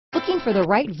Looking for the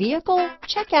right vehicle?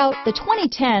 Check out the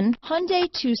 2010 Hyundai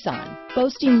Tucson.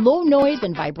 Boasting low noise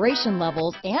and vibration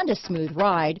levels and a smooth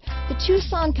ride, the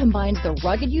Tucson combines the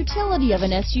rugged utility of an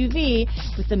SUV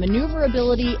with the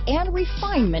maneuverability and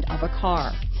refinement of a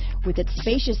car. With its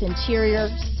spacious interior,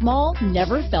 small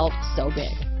never felt so big.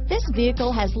 This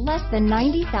vehicle has less than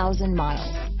 90,000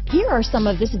 miles. Here are some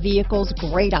of this vehicle's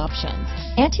great options: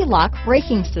 anti-lock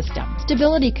braking system,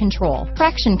 stability control,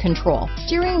 traction control,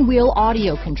 steering wheel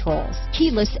audio controls,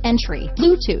 keyless entry,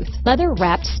 Bluetooth,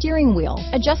 leather-wrapped steering wheel,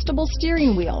 adjustable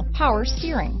steering wheel, power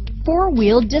steering,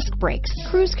 four-wheel disc brakes,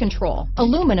 cruise control,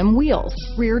 aluminum wheels,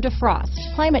 rear defrost,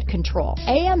 climate control,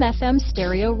 AM/FM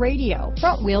stereo radio,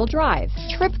 front-wheel drive,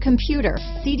 trip computer,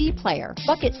 CD player,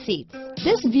 bucket seats.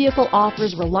 This vehicle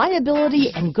offers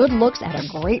reliability and good looks at a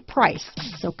great price.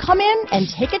 So come in and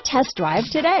take a test drive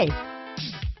today.